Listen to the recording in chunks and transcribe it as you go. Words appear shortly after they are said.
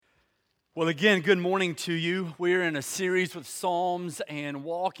Well, again, good morning to you. We're in a series with Psalms and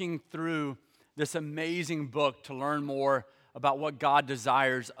walking through this amazing book to learn more about what God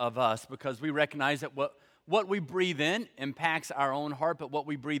desires of us, because we recognize that what we breathe in impacts our own heart, but what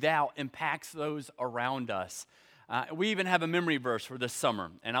we breathe out impacts those around us. We even have a memory verse for this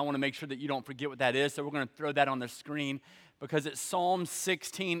summer, and I want to make sure that you don't forget what that is, so we're going to throw that on the screen because it's Psalm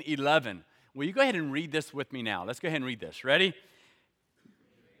 16:11. Will you go ahead and read this with me now? Let's go ahead and read this. Ready?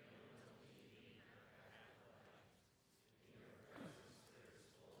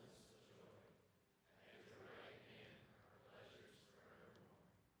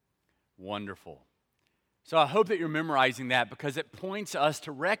 Wonderful. So I hope that you're memorizing that because it points us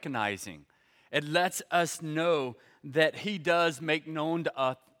to recognizing. It lets us know that He does make known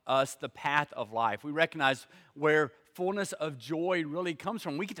to us the path of life. We recognize where fullness of joy really comes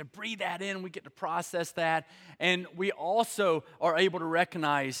from. We get to breathe that in. We get to process that. And we also are able to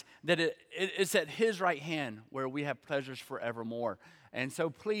recognize that it's at His right hand where we have pleasures forevermore. And so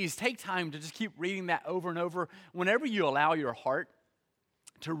please take time to just keep reading that over and over. Whenever you allow your heart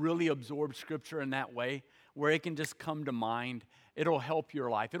to really absorb Scripture in that way, where it can just come to mind, it'll help your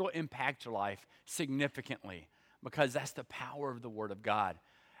life. It'll impact your life significantly because that's the power of the Word of God.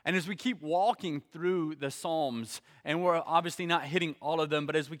 And as we keep walking through the Psalms, and we're obviously not hitting all of them,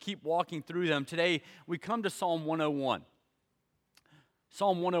 but as we keep walking through them, today we come to Psalm 101.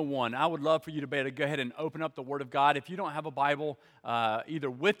 Psalm 101, I would love for you to be able to go ahead and open up the Word of God. If you don't have a Bible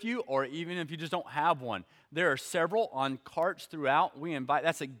either with you or even if you just don't have one, there are several on carts throughout.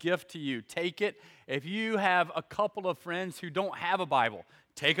 That's a gift to you. Take it. If you have a couple of friends who don't have a Bible,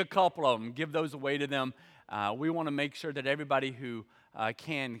 take a couple of them, give those away to them. We want to make sure that everybody who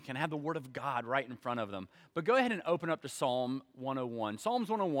can have the Word of God right in front of them. But go ahead and open up to Psalm 101. Psalms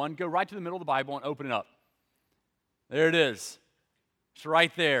 101, go right to the middle of the Bible and open it up. There it is. It's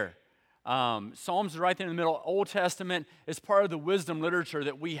right there. Psalms is right there in the middle. Old Testament is part of the wisdom literature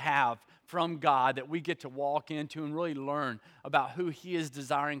that we have from God that we get to walk into and really learn about who He is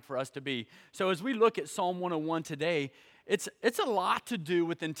desiring for us to be. So as we look at Psalm 101 today, it's a lot to do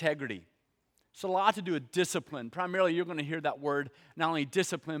with integrity. It's a lot to do with discipline. Primarily, you're going to hear that word, not only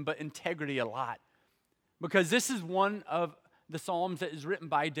discipline, but integrity a lot. Because this is one of the Psalms that is written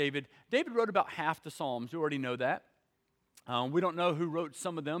by David. David wrote about half the Psalms. You already know that. We don't know who wrote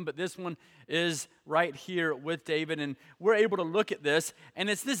some of them, but this one is right here with David, and we're able to look at this, and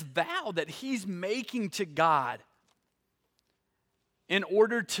it's this vow that he's making to God in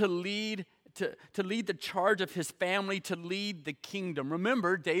order to lead the charge of his family, to lead the kingdom.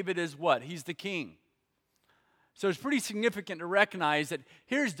 Remember, David is what? He's the king. So it's pretty significant to recognize that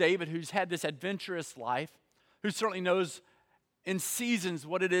here's David, who's had this adventurous life, who certainly knows in seasons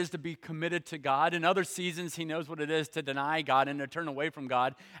what it is to be committed to God. In other seasons, he knows what it is to deny God and to turn away from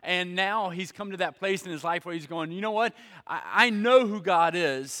God. And now he's come to that place in his life where he's going, you know what? I know who God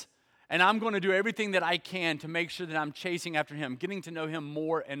is, and I'm going to do everything that I can to make sure that I'm chasing after Him, getting to know Him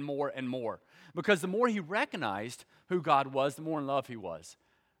more and more and more. Because the more he recognized who God was, the more in love he was.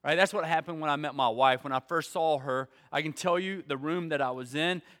 Right? That's what happened when I met my wife. When I first saw her, I can tell you the room that I was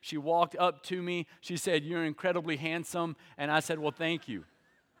in, she walked up to me. She said, "You're incredibly handsome." And I said, "Well, thank you."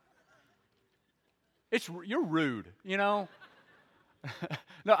 You're rude, you know?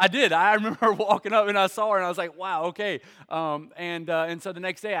 No, I did. I remember walking up and I saw her and I was like, wow, okay. And so the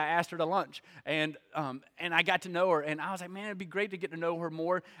next day I asked her to lunch and I got to know her and I was like, man, it'd be great to get to know her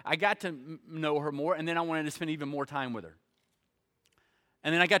more. I got to know her more and then I wanted to spend even more time with her.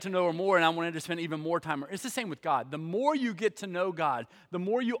 And then I got to know her more, and I wanted to spend even more time with her. It's the same with God. The more you get to know God, the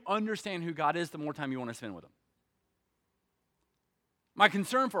more you understand who God is, the more time you want to spend with Him. My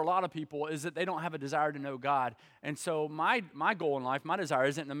concern for a lot of people is that they don't have a desire to know God. And so my goal in life, my desire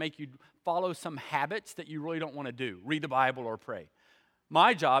isn't to make you follow some habits that you really don't want to do, read the Bible or pray.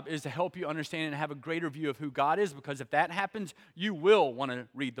 My job is to help you understand and have a greater view of who God is, because if that happens, you will want to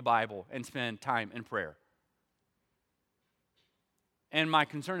read the Bible and spend time in prayer. And my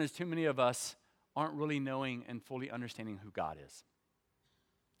concern is too many of us aren't really knowing and fully understanding who God is.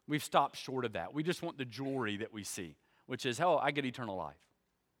 We've stopped short of that. We just want the jewelry that we see, which is, oh, I get eternal life.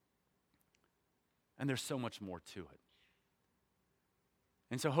 And there's so much more to it.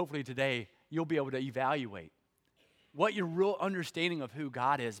 And so hopefully today you'll be able to evaluate what your real understanding of who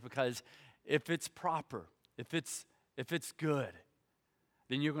God is, because if it's proper, if it's good,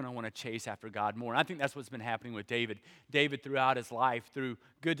 then you're going to want to chase after God more. And I think that's what's been happening with David. David, throughout his life, through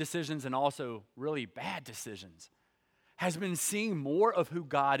good decisions and also really bad decisions, has been seeing more of who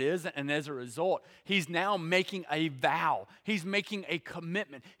God is, and as a result, he's now making a vow. He's making a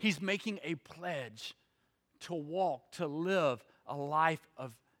commitment. He's making a pledge to walk, to live a life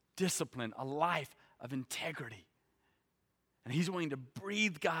of discipline, a life of integrity. And he's wanting to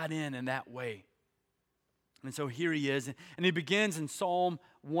breathe God in that way. And so here he is. And he begins in Psalm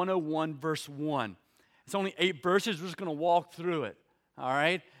 101, verse 1. It's only 8 verses. We're just going to walk through it. All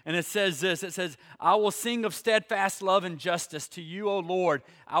right? And it says this. It says, I will sing of steadfast love and justice. To you, O Lord,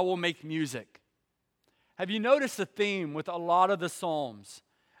 I will make music. Have you noticed the theme with a lot of the Psalms?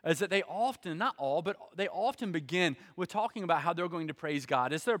 Is that they often, not all, but they often begin with talking about how they're going to praise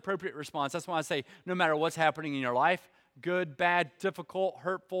God. It's their appropriate response. That's why I say no matter what's happening in your life, good, bad, difficult,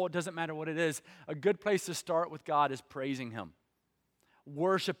 hurtful, it doesn't matter what it is. A good place to start with God is praising Him,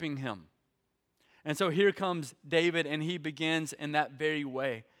 worshiping Him. And so here comes David, and he begins in that very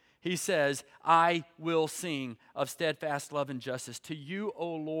way. He says, I will sing of steadfast love and justice. To you,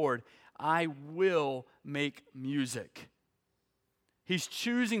 O Lord, I will make music. He's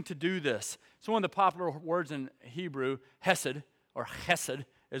choosing to do this. It's one of the popular words in Hebrew, hesed, or chesed,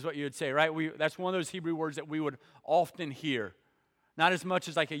 is what you would say, right? That's one of those Hebrew words that we would often hear. Not as much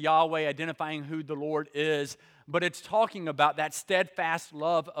as like a Yahweh identifying who the Lord is, but it's talking about that steadfast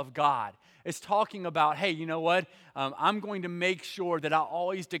love of God. It's talking about, hey, you know what? I'm going to make sure that I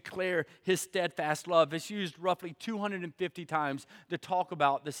always declare His steadfast love. It's used roughly 250 times to talk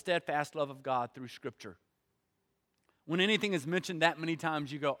about the steadfast love of God through Scripture. When anything is mentioned that many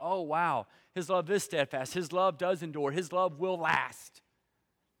times, you go, oh, wow, His love is steadfast. His love does endure. His love will last.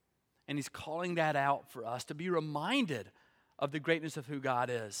 And He's calling that out for us to be reminded of the greatness of who God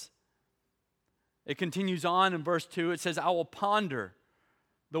is. It continues on in verse 2. It says, I will ponder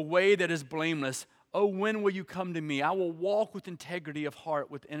the way that is blameless. Oh, when will you come to me? I will walk with integrity of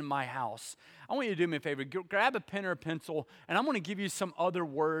heart within my house. I want you to do me a favor. Grab a pen or a pencil, and I'm going to give you some other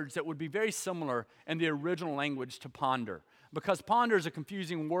words that would be very similar in the original language to ponder. Because ponder is a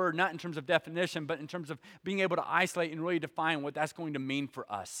confusing word, not in terms of definition, but in terms of being able to isolate and really define what that's going to mean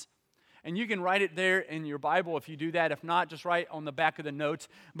for us. And you can write it there in your Bible if you do that. If not, just write on the back of the notes.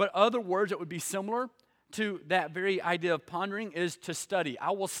 But other words that would be similar to that very idea of pondering is to study.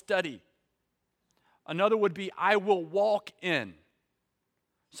 I will study. Another would be I will walk in.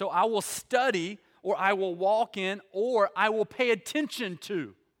 So I will study, or I will walk in, or I will pay attention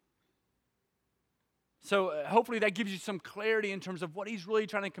to. So hopefully that gives you some clarity in terms of what he's really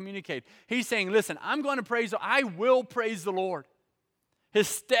trying to communicate. He's saying, listen, I'm going to praise, I will praise the Lord. His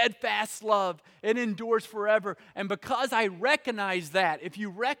steadfast love, it endures forever. And because I recognize that, if you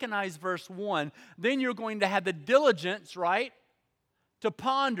recognize verse 1, then you're going to have the diligence, right? To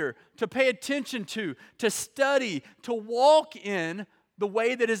ponder, to pay attention to study, to walk in the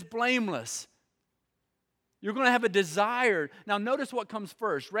way that is blameless. You're going to have a desire. Now notice what comes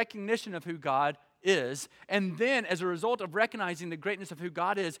first, recognition of who God is. And then as a result of recognizing the greatness of who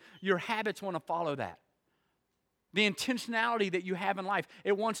God is, your habits want to follow that. The intentionality that you have in life,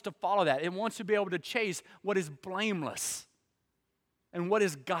 it wants to follow that. It wants to be able to chase what is blameless and what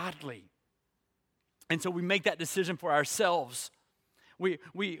is godly. And so we make that decision for ourselves.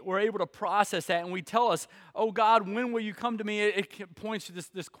 We're able to process that, and we tell us, oh God, when will you come to me? It points to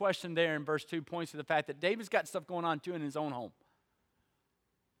this question there in verse 2, points to the fact that David's got stuff going on too in his own home.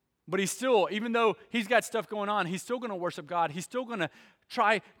 But he's still, even though he's got stuff going on, he's still going to worship God. He's still going to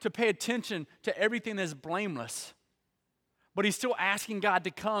try to pay attention to everything that's blameless. But he's still asking God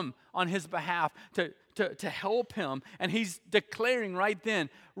to come on his behalf to help him. And he's declaring right then,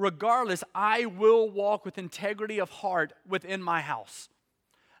 regardless, I will walk with integrity of heart within my house.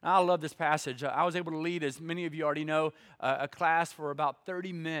 And I love this passage. I was able to lead, as many of you already know, a class for about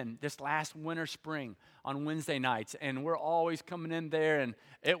 30 men this last winter, spring on Wednesday nights. And we're always coming in there, and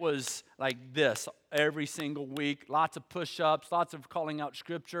it was like this every single week. Lots of push-ups, lots of calling out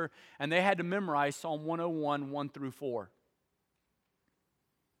scripture. And they had to memorize Psalm 101, 1 through 4.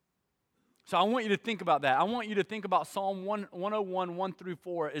 So I want you to think about that. I want you to think about Psalm 101, 1 through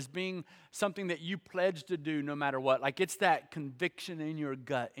 4 as being something that you pledge to do no matter what. Like it's that conviction in your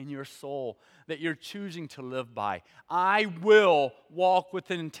gut, in your soul, that you're choosing to live by. I will walk with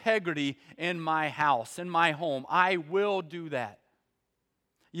integrity in my house, in my home. I will do that.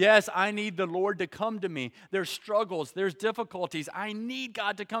 Yes, I need the Lord to come to me. There's struggles, there's difficulties. I need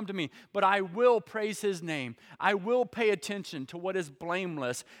God to come to me, but I will praise His name. I will pay attention to what is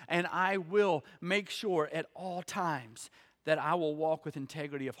blameless, and I will make sure at all times that I will walk with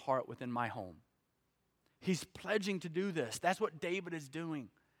integrity of heart within my home. He's pledging to do this. That's what David is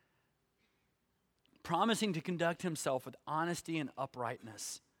doing. Promising to conduct himself with honesty and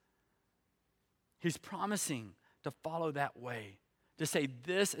uprightness. He's promising to follow that way. To say,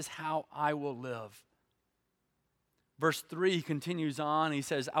 this is how I will live. Verse 3, he continues on. He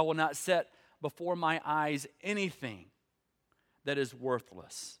says, I will not set before my eyes anything that is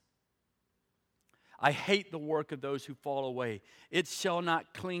worthless. I hate the work of those who fall away. It shall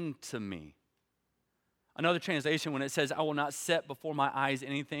not cling to me. Another translation, when it says, I will not set before my eyes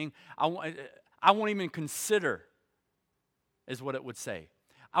anything, I won't even consider, is what it would say.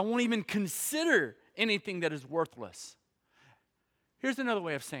 I won't even consider anything that is worthless. Here's another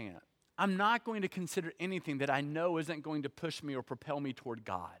way of saying it. I'm not going to consider anything that I know isn't going to push me or propel me toward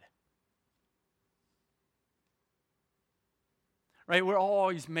God. Right? We're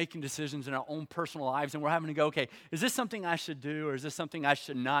always making decisions in our own personal lives, and we're having to go, okay, is this something I should do, or is this something I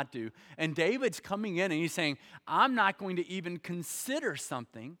should not do? And David's coming in and he's saying, I'm not going to even consider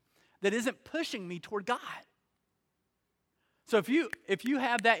something that isn't pushing me toward God. So if you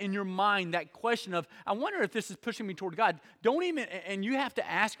have that in your mind, that question of, I wonder if this is pushing me toward God, don't even, and you have to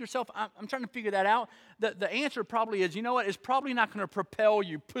ask yourself, I'm trying to figure that out. The answer probably is, you know what, it's probably not going to propel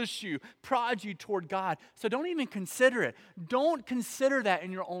you, push you, prod you toward God. So don't even consider it. Don't consider that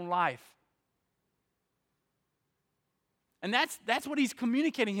in your own life. And that's what he's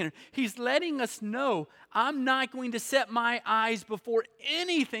communicating here. He's letting us know, I'm not going to set my eyes before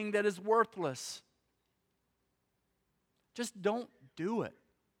anything that is worthless. Just don't do it.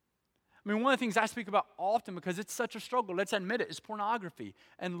 I mean, one of the things I speak about often, because it's such a struggle, let's admit it, is pornography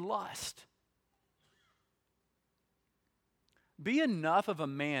and lust. Be enough of a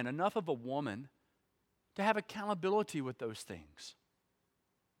man, enough of a woman to have accountability with those things.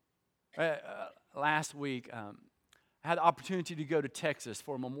 Last week, I had the opportunity to go to Texas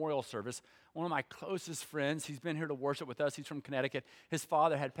for a memorial service. One of my closest friends, he's been here to worship with us. He's from Connecticut. His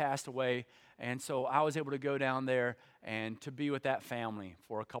father had passed away, and so I was able to go down there and to be with that family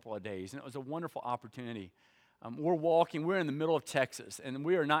for a couple of days. And it was a wonderful opportunity. We're in the middle of Texas, and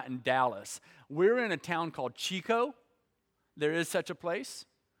we are not in Dallas. We're in a town called Chico. There is such a place.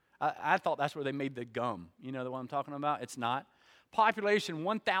 I thought that's where they made the gum. You know the one I'm talking about? It's not. Population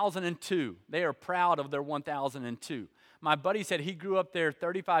 1,002. They are proud of their 1,002. My buddy said he grew up there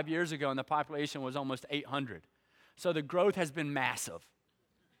 35 years ago and the population was almost 800. So the growth has been massive.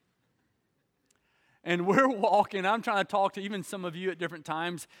 And we're walking. I'm trying to talk to even some of you at different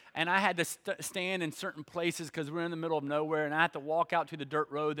times, and I had to stand in certain places because we're in the middle of nowhere, and I had to walk out to the dirt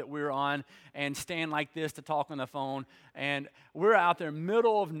road that we were on and stand like this to talk on the phone. And we're out there,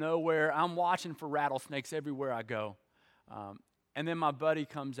 middle of nowhere. I'm watching for rattlesnakes everywhere I go. And then my buddy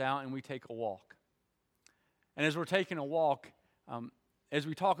comes out, and we take a walk. And as we're taking a walk, as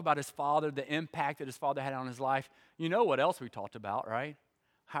we talk about his father, the impact that his father had on his life, you know what else we talked about, right?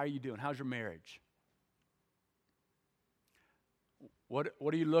 How are you doing? How's your marriage? What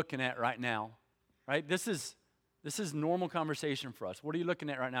are you looking at right now? Right? This is normal conversation for us. What are you looking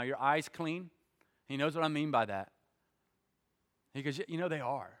at right now? Your eyes clean? He knows what I mean by that. He goes, you know they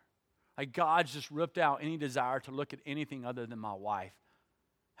are. Like God's just ripped out any desire to look at anything other than my wife.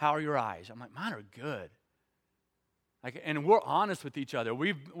 How are your eyes? I'm like, mine are good. Like, and we're honest with each other.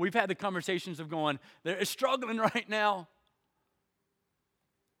 We've had the conversations of going, they're struggling right now.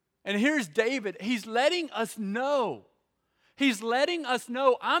 And here's David. He's letting us know. He's letting us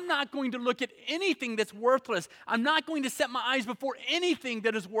know, I'm not going to look at anything that's worthless. I'm not going to set my eyes before anything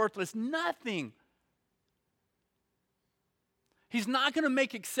that is worthless. Nothing. He's not going to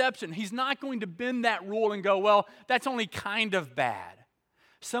make exception. He's not going to bend that rule and go, well, that's only kind of bad.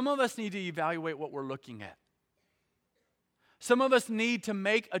 Some of us need to evaluate what we're looking at. Some of us need to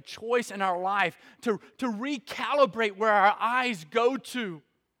make a choice in our life to recalibrate where our eyes go to.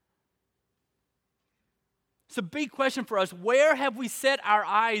 It's a big question for us. Where have we set our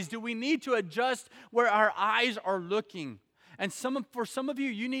eyes? Do we need to adjust where our eyes are looking? And for some of you,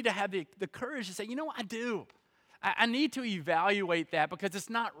 you need to have the courage to say, you know what, I do. I need to evaluate that because it's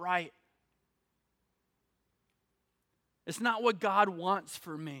not right. It's not what God wants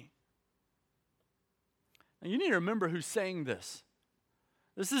for me. Now, you need to remember who's saying this.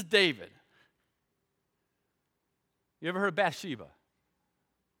 This is David. You ever heard of Bathsheba?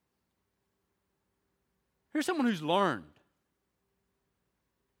 Here's someone who's learned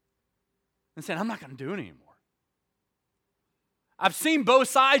and saying, I'm not going to do it anymore. I've seen both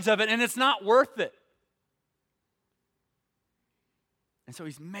sides of it, and it's not worth it. And so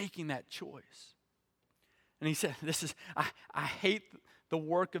he's making that choice. And he said, I hate the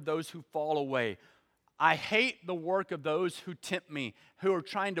work of those who fall away. I hate the work of those who tempt me, who are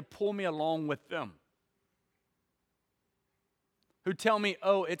trying to pull me along with them. Who tell me,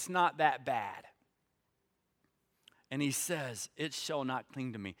 oh, it's not that bad. And he says, it shall not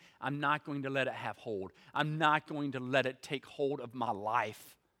cling to me. I'm not going to let it have hold. I'm not going to let it take hold of my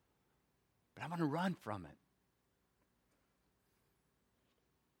life. But I'm going to run from it.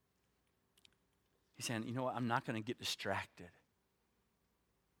 He's saying, you know what? I'm not going to get distracted.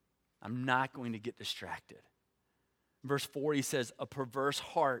 I'm not going to get distracted. Verse 4, he says, a perverse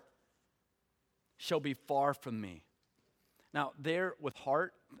heart shall be far from me. Now, there with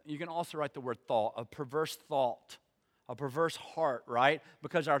heart, you can also write the word thought, a perverse thought, a perverse heart, right?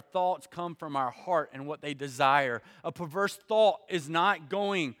 Because our thoughts come from our heart and what they desire. A perverse thought is not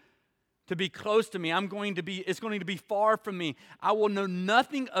going to be close to me. It's going to be far from me. I will know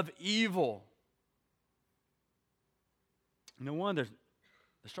nothing of evil. You know, one of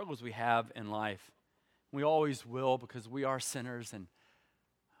the struggles we have in life, we always will because we are sinners, and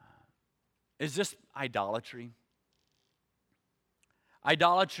is just idolatry.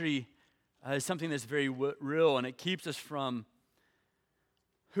 Idolatry is something that's very real, and it keeps us from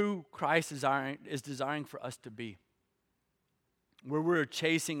who Christ is desiring for us to be. Where we're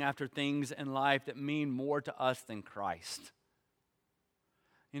chasing after things in life that mean more to us than Christ.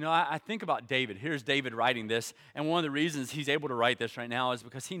 You know, I think about David. Here's David writing this, and one of the reasons he's able to write this right now is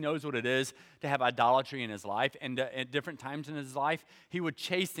because he knows what it is to have idolatry in his life, and at different times in his life, he would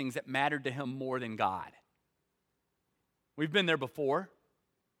chase things that mattered to him more than God. We've been there before.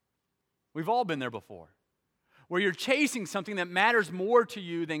 We've all been there before. Where you're chasing something that matters more to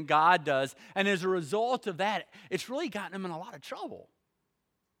you than God does, and as a result of that, it's really gotten him in a lot of trouble.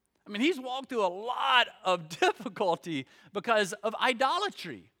 I mean, he's walked through a lot of difficulty because of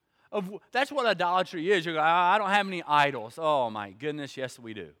idolatry. That's what idolatry is. You go, I don't have any idols. Oh my goodness, yes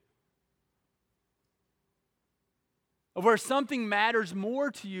we do. Of where something matters more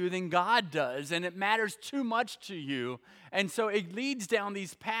to you than God does, and it matters too much to you. And so it leads down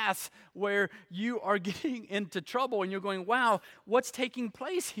these paths where you are getting into trouble and you're going, wow, what's taking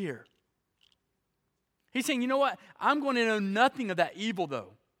place here? He's saying, you know what? I'm going to know nothing of that evil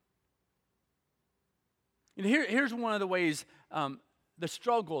though. And here's one of the ways, the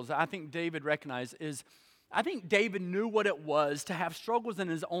struggles I think David recognized is, I think David knew what it was to have struggles in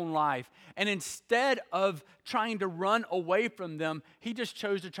his own life. And instead of trying to run away from them, he just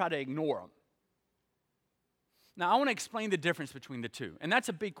chose to try to ignore them. Now, I want to explain the difference between the two. And that's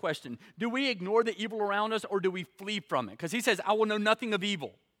a big question. Do we ignore the evil around us, or do we flee from it? Because he says, I will know nothing of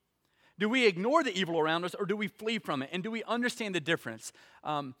evil. Do we ignore the evil around us, or do we flee from it? And do we understand the difference?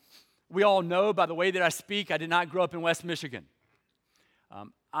 We all know by the way that I speak, I did not grow up in West Michigan.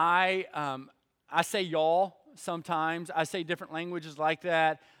 I say y'all sometimes. I say different languages like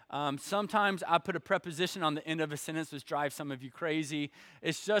that. Sometimes I put a preposition on the end of a sentence which drives some of you crazy.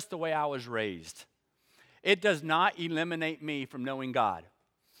 It's just the way I was raised. It does not eliminate me from knowing God.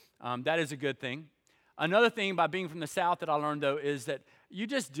 That is a good thing. Another thing by being from the South that I learned, though, is that you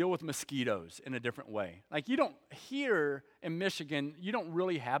just deal with mosquitoes in a different way. Like you don't, here in Michigan, you don't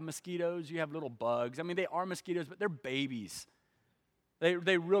really have mosquitoes. You have little bugs. I mean, they are mosquitoes, but they're babies.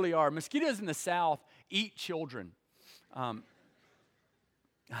 They really are. Mosquitoes in the South eat children. I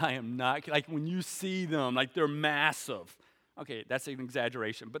am not, like when you see them, like they're massive. Okay, that's an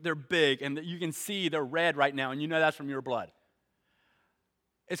exaggeration, but they're big, and you can see they're red right now, and you know that's from your blood.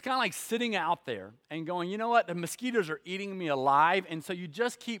 It's kind of like sitting out there and going, you know what, the mosquitoes are eating me alive, and so you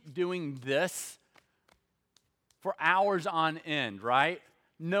just keep doing this for hours on end, right?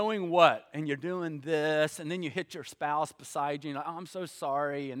 Knowing what? And you're doing this, and then you hit your spouse beside you, and oh, I'm so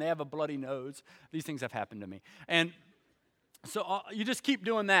sorry, and they have a bloody nose. These things have happened to me. And so you just keep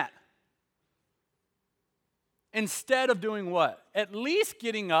doing that. Instead of doing what? At least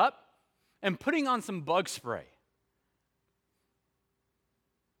getting up and putting on some bug spray.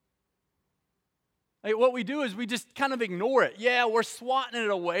 Like what we do is we just kind of ignore it. Yeah, we're swatting it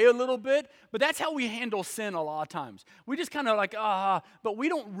away a little bit, but that's how we handle sin a lot of times. We just kind of like, but we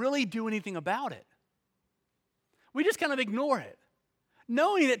don't really do anything about it. We just kind of ignore it,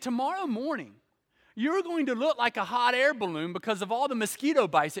 knowing that tomorrow morning you're going to look like a hot air balloon because of all the mosquito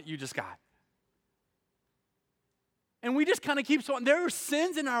bites that you just got. And we just kind of keep swatting. There are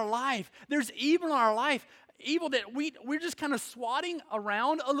sins in our life. There's evil in our life. Evil that we're just kind of swatting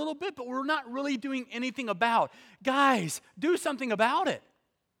around a little bit, but we're not really doing anything about. Guys, do something about it.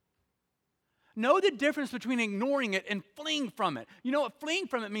 Know the difference between ignoring it and fleeing from it. You know what fleeing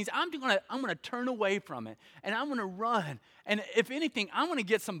from it means? I'm going to turn away from it, and I'm going to run. And if anything, I'm going to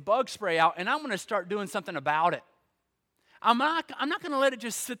get some bug spray out, and I'm going to start doing something about it. I'm not going to let it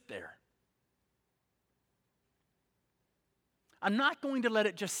just sit there. I'm not going to let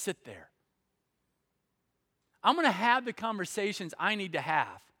it just sit there. I'm going to have the conversations I need to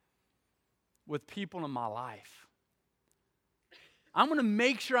have with people in my life. I'm going to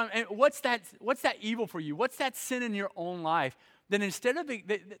make sure and what's that evil for you? What's that sin in your own life? Then instead of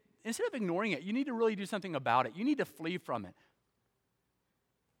ignoring it, you need to really do something about it. You need to flee from it.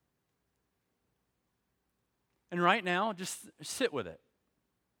 And right now, just sit with it.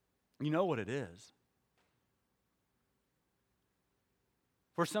 You know what it is.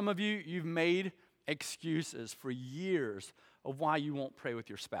 For some of you, you've made excuses for years of why you won't pray with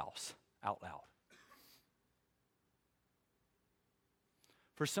your spouse out loud.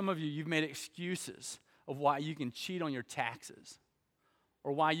 For some of you, you've made excuses of why you can cheat on your taxes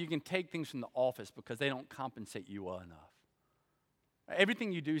or why you can take things from the office because they don't compensate you well enough.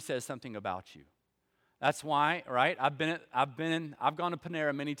 Everything you do says something about you. That's why, right? I've gone to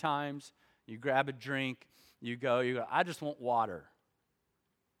Panera many times. You grab a drink, you go, I just want water.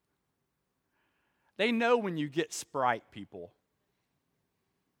 They know when you get Sprite, people.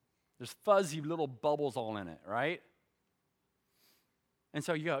 There's fuzzy little bubbles all in it, right? And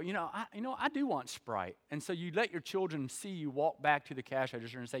so you go, I do want Sprite. And so you let your children see you walk back to the cash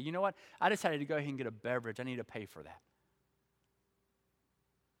register and say, you know what? I decided to go ahead and get a beverage. I need to pay for that.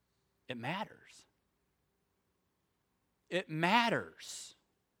 It matters. It matters.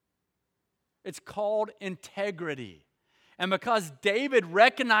 It's called integrity. And because David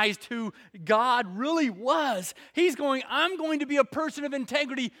recognized who God really was, he's going, I'm going to be a person of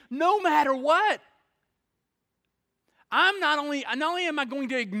integrity no matter what. Not only am I going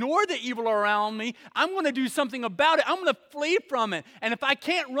to ignore the evil around me, I'm going to do something about it. I'm going to flee from it. And if I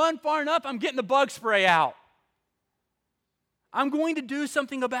can't run far enough, I'm getting the bug spray out. I'm going to do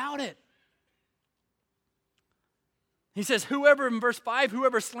something about it. He says, in verse 5,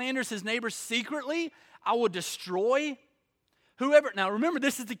 whoever slanders his neighbor secretly, I will destroy. Now remember,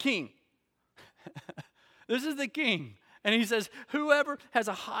 this is the king. This is the king. And he says, whoever has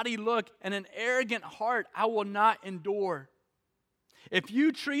a haughty look and an arrogant heart, I will not endure. If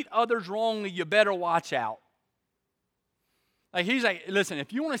you treat others wrongly, you better watch out. He's like, listen,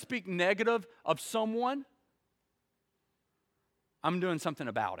 if you want to speak negative of someone, I'm doing something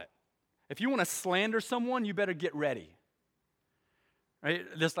about it. If you want to slander someone, you better get ready. Right?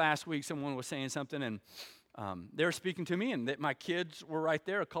 This last week, someone was saying something, and they were speaking to me, and my kids were right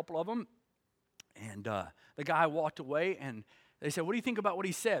there, a couple of them. And the guy walked away, and they said, what do you think about what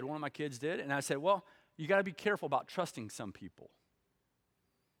he said? One of my kids did. And I said, well, you got to be careful about trusting some people.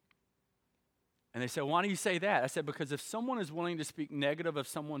 And they said, why do you say that? I said, because if someone is willing to speak negative of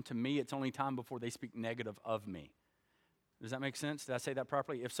someone to me, it's only time before they speak negative of me. Does that make sense? Did I say that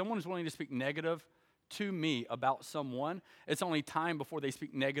properly? If someone is willing to speak negative to me about someone, it's only time before they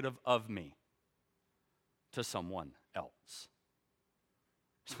speak negative of me to someone else.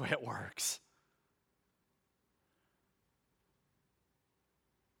 That's the way it works.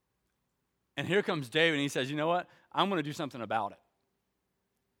 And here comes David, and he says, you know what? I'm going to do something about it.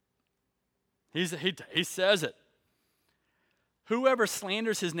 He says it. Whoever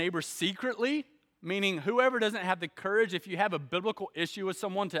slanders his neighbor secretly, meaning whoever doesn't have the courage, if you have a biblical issue with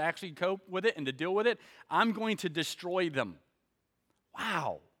someone, to actually cope with it and to deal with it, I'm going to destroy them.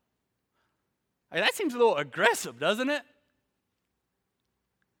 Wow. That seems a little aggressive, doesn't it? It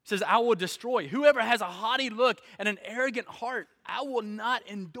says, I will destroy. Whoever has a haughty look and an arrogant heart, I will not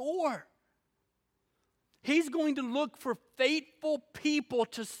endure. He's going to look for faithful people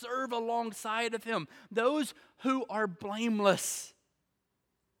to serve alongside of him, those who are blameless.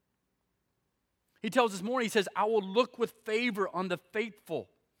 He tells us more. He says, I will look with favor on the faithful.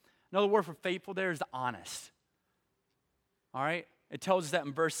 Another word for faithful there is the honest. All right? It tells us that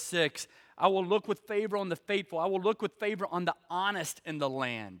in verse 6. I will look with favor on the faithful. I will look with favor on the honest in the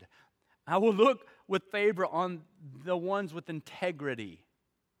land. I will look with favor on the ones with integrity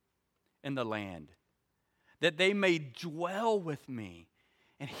in the land, that they may dwell with me.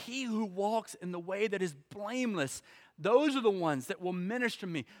 And he who walks in the way that is blameless, those are the ones that will minister to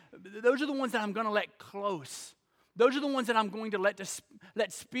me. Those are the ones that I'm going to let close. Those are the ones that I'm going to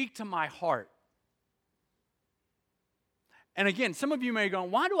let speak to my heart. And again, some of you may go,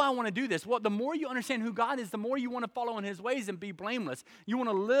 why do I want to do this? Well, the more you understand who God is, the more you want to follow in his ways and be blameless. You want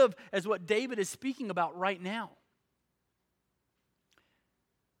to live as what David is speaking about right now.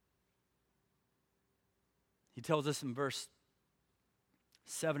 He tells us in verse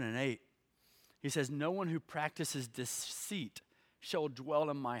 7 and 8, he says, no one who practices deceit shall dwell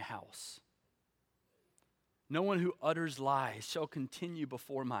in my house. No one who utters lies shall continue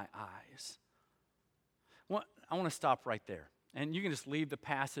before my eyes. Well, I want to stop right there. And you can just leave the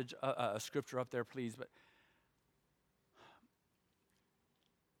passage, scripture up there, please. But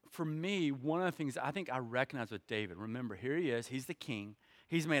for me, one of the things I think I recognize with David, remember, here he is. He's the king.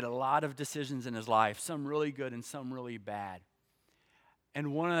 He's made a lot of decisions in his life, some really good and some really bad.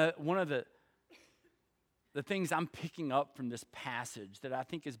 And one of the things I'm picking up from this passage that I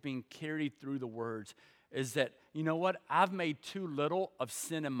think is being carried through the words is that, you know what? I've made too little of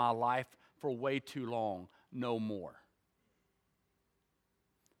sin in my life for way too long. No more.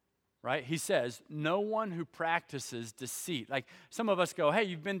 right? He says, no one who practices deceit. Like some of us go, hey,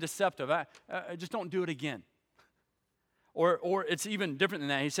 you've been deceptive. Just don't do it again. Or it's even different than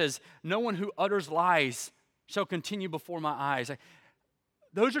that. He says, no one who utters lies shall continue before my eyes. Like,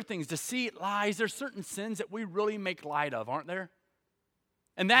 those are things, deceit, lies. There's certain sins that we really make light of, aren't there?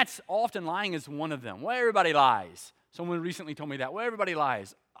 And that's often lying is one of them. Well, everybody lies. Someone recently told me that. Well, everybody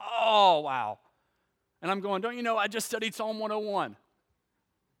lies. Oh, wow. And I'm going, don't you know, I just studied Psalm 101.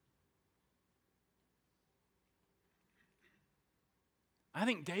 I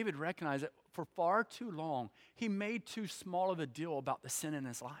think David recognized that for far too long, he made too small of a deal about the sin in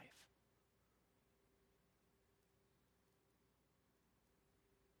his life.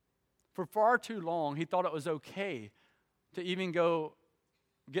 For far too long, he thought it was okay to even go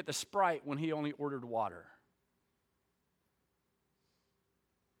get the Sprite when he only ordered water.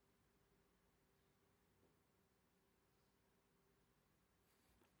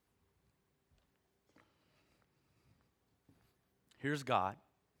 Here's God.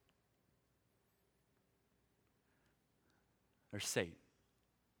 There's Satan.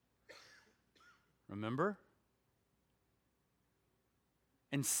 Remember?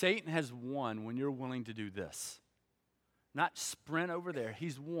 And Satan has won when you're willing to do this. Not sprint over there.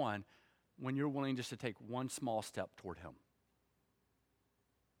 He's won when you're willing just to take one small step toward him.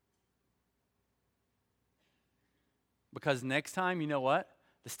 Because next time, you know what?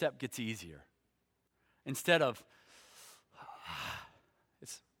 The step gets easier. Instead of,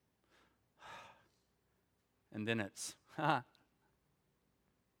 it's, and then it's, I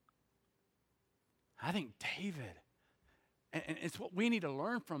think David, and it's what we need to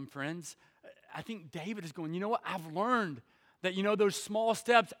learn from, friends. I think David is going, you know what? I've learned that, you know, those small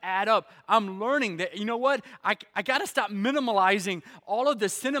steps add up. I'm learning that, you know what? I got to stop minimalizing all of the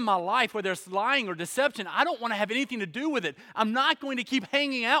sin in my life, whether it's lying or deception. I don't want to have anything to do with it. I'm not going to keep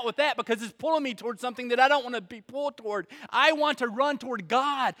hanging out with that because it's pulling me towards something that I don't want to be pulled toward. I want to run toward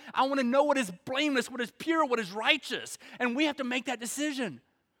God. I want to know what is blameless, what is pure, what is righteous. And we have to make that decision.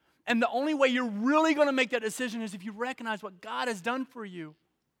 And the only way you're really going to make that decision is if you recognize what God has done for you.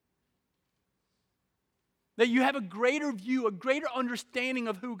 That you have a greater view, a greater understanding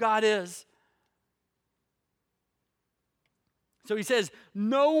of who God is. So he says,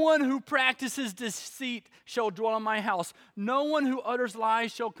 no one who practices deceit shall dwell in my house. No one who utters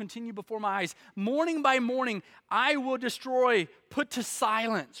lies shall continue before my eyes. Morning by morning, I will destroy, put to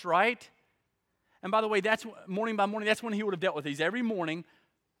silence, right? And by the way, that's morning by morning, that's when he would have dealt with these. Every morning,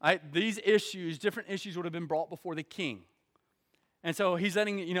 these issues, different issues would have been brought before the king. And so he's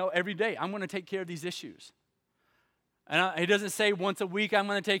letting, you know, every day, I'm going to take care of these issues. And he doesn't say once a week I'm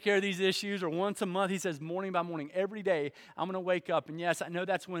going to take care of these issues or once a month. He says morning by morning, every day I'm going to wake up. And yes, I know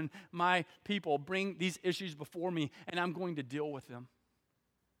that's when my people bring these issues before me and I'm going to deal with them.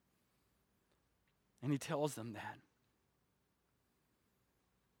 And he tells them that.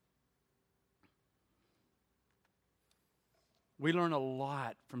 We learn a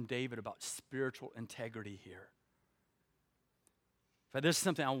lot from David about spiritual integrity here. But this is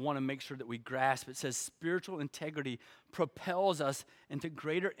something I want to make sure that we grasp. It says spiritual integrity propels us into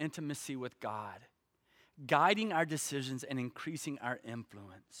greater intimacy with God, guiding our decisions and increasing our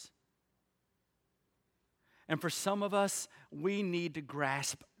influence. And for some of us, we need to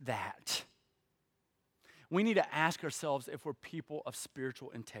grasp that. We need to ask ourselves if we're people of spiritual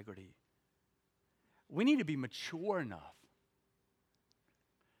integrity. We need to be mature enough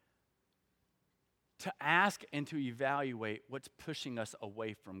to ask and to evaluate what's pushing us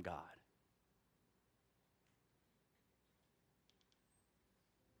away from God.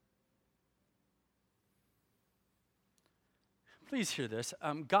 Please hear this.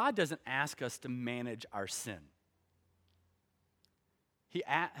 God doesn't ask us to manage our sin.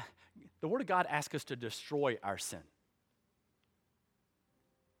 The Word of God asks us to destroy our sin.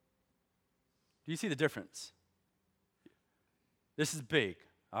 Do you see the difference? This is big.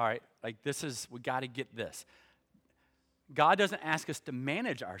 All right, like we got to get this. God doesn't ask us to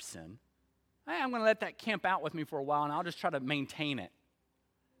manage our sin. Hey, I'm going to let that camp out with me for a while and I'll just try to maintain it.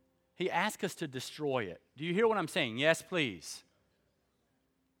 He asks us to destroy it. Do you hear what I'm saying? Yes, please.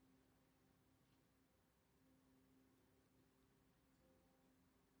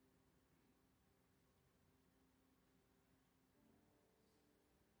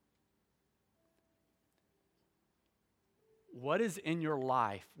 What is in your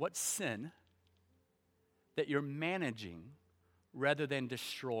life, what sin that you're managing rather than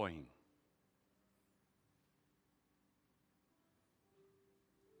destroying?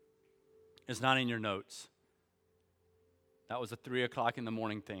 It's not in your notes. That was a 3 o'clock in the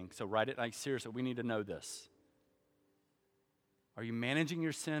morning thing, so write it like seriously, we need to know this. Are you managing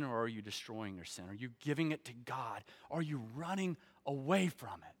your sin or are you destroying your sin? Are you giving it to God? Are you running away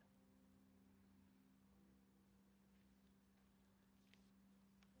from it?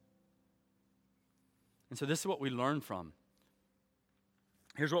 And so this is what we learn from.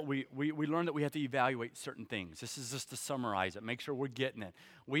 Here's what we learn, that we have to evaluate certain things. This is just to summarize it. Make sure we're getting it.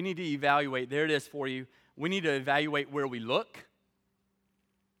 We need to evaluate. There it is for you. We need to evaluate where we look.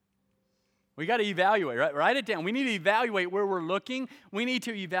 We got to evaluate, right? Write it down. We need to evaluate where we're looking. We need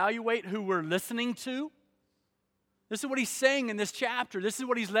to evaluate who we're listening to. This is what he's saying in this chapter. This is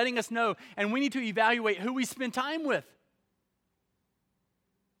what he's letting us know. And we need to evaluate who we spend time with.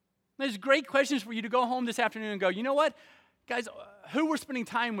 There's great questions for you to go home this afternoon and go, you know what? Guys, who we're spending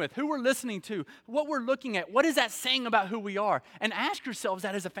time with, who we're listening to, what we're looking at, what is that saying about who we are? And ask yourselves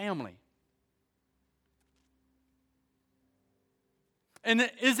that as a family.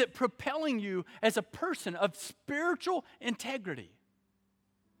 And is it propelling you as a person of spiritual integrity?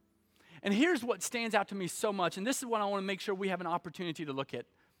 And here's what stands out to me so much, and this is what I want to make sure we have an opportunity to look at.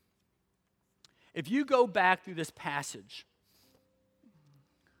 If you go back through this passage,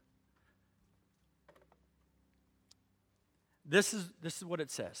 this is what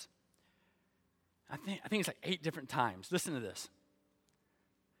it says. I think it's like 8 different times. Listen to this.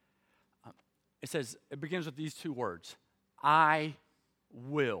 It begins with these 2 words. I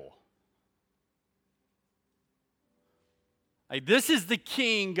will. Like, this is the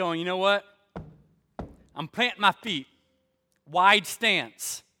king going, you know what? I'm planting my feet. Wide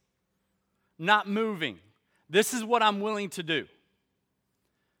stance. Not moving. This is what I'm willing to do.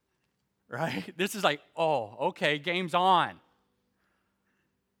 Right? This is like, oh, okay, game's on.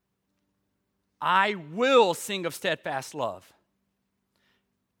 I will sing of steadfast love.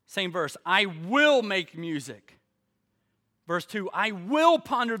 Same verse. I will make music. Verse 2, I will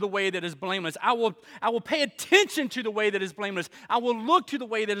ponder the way that is blameless. I will pay attention to the way that is blameless. I will look to the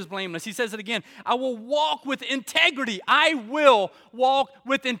way that is blameless. He says it again. I will walk with integrity. I will walk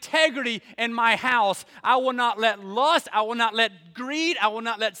with integrity in my house. I will not let lust. I will not let greed. I will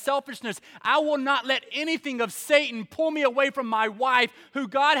not let selfishness. I will not let anything of Satan pull me away from my wife, who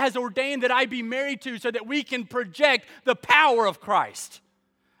God has ordained that I be married to, so that we can project the power of Christ.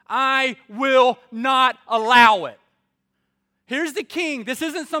 I will not allow it. Here's the king. This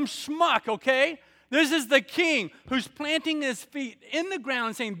isn't some schmuck, okay? This is the king who's planting his feet in the ground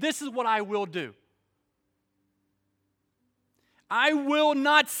and saying, this is what I will do. I will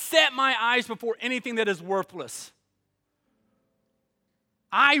not set my eyes before anything that is worthless.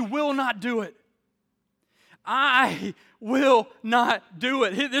 I will not do it. I will not do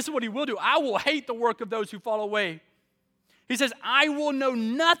it. This is what he will do. I will hate the work of those who fall away. He says, I will know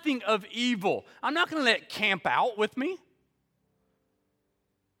nothing of evil. I'm not going to let it camp out with me.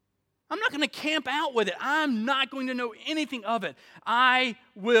 I'm not going to camp out with it. I'm not going to know anything of it. I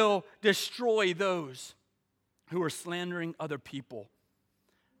will destroy those who are slandering other people.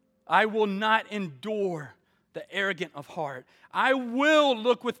 I will not endure the arrogant of heart. I will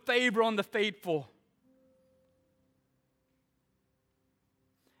look with favor on the faithful.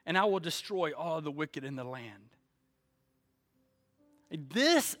 And I will destroy all the wicked in the land.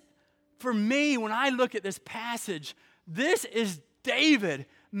 This, for me, when I look at this passage, this is David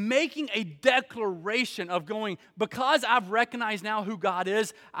making a declaration of going, because I've recognized now who God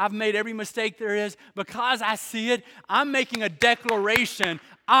is, I've made every mistake there is, because I see it, I'm making a declaration.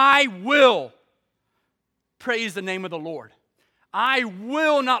 I will praise the name of the Lord. I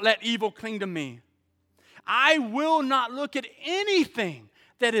will not let evil cling to me. I will not look at anything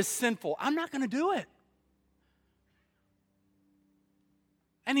that is sinful. I'm not going to do it.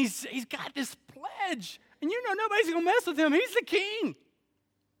 And he's got this pledge. And you know nobody's going to mess with him. He's the king.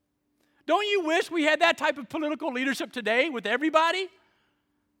 Don't you wish we had that type of political leadership today with everybody?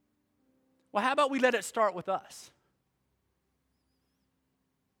 Well, how about we let it start with us?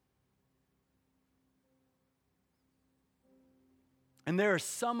 And there are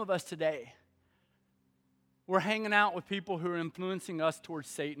some of us today, we're hanging out with people who are influencing us towards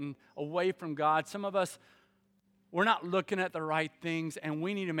Satan, away from God. Some of us, we're not looking at the right things, and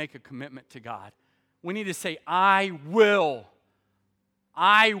we need to make a commitment to God. We need to say, I will,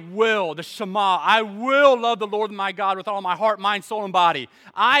 the Shema, I will love the Lord my God with all my heart, mind, soul, and body.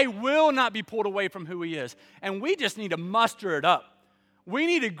 I will not be pulled away from who he is. And we just need to muster it up. We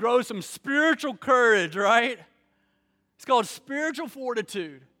need to grow some spiritual courage, right? It's called spiritual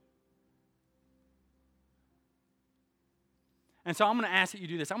fortitude. And so I'm going to ask that you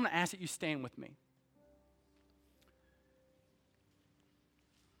do this. I'm going to ask that you stand with me.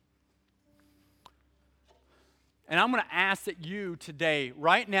 And I'm going to ask that you today,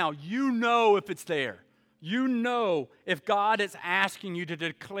 right now, you know if it's there. You know if God is asking you to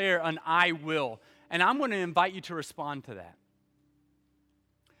declare an I will. And I'm going to invite you to respond to that.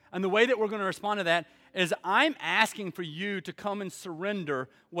 And the way that we're going to respond to that is I'm asking for you to come and surrender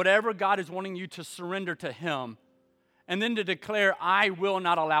whatever God is wanting you to surrender to Him, and then to declare, I will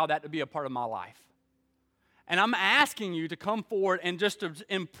not allow that to be a part of my life. And I'm asking you to come forward and just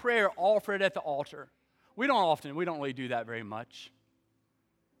in prayer offer it at the altar. We don't really do that very much.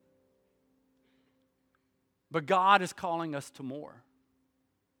 But God is calling us to more.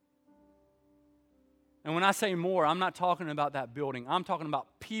 And when I say more, I'm not talking about that building. I'm talking about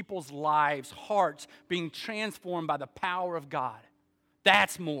people's lives, hearts being transformed by the power of God.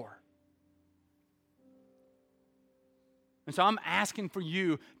 That's more. And so I'm asking for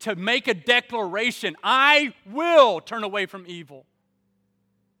you to make a declaration. I will turn away from evil.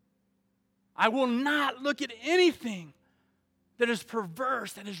 I will not look at anything that is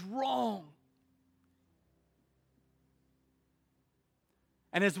perverse, that is wrong.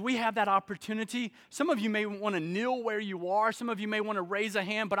 And as we have that opportunity, some of you may want to kneel where you are. Some of you may want to raise a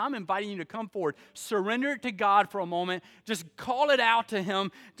hand, but I'm inviting you to come forward. Surrender it to God for a moment. Just call it out to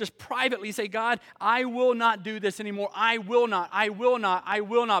Him. Just privately say, God, I will not do this anymore. I will not. I will not. I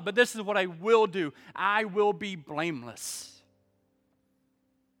will not. But this is what I will do. I will be blameless.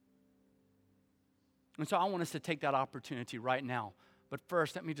 And so I want us to take that opportunity right now. But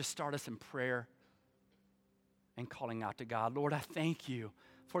first, let me just start us in prayer and calling out to God. Lord, I thank you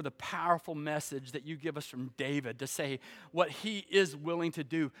for the powerful message that you give us from David to say what he is willing to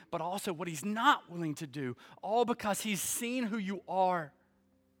do, but also what he's not willing to do, all because he's seen who you are.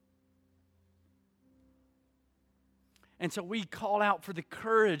 And so we call out for the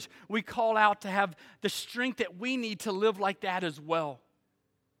courage. We call out to have the strength that we need to live like that as well.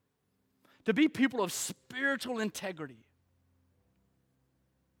 To be people of spiritual integrity.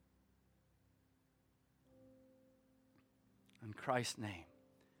 In Christ's name,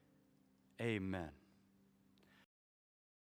 amen.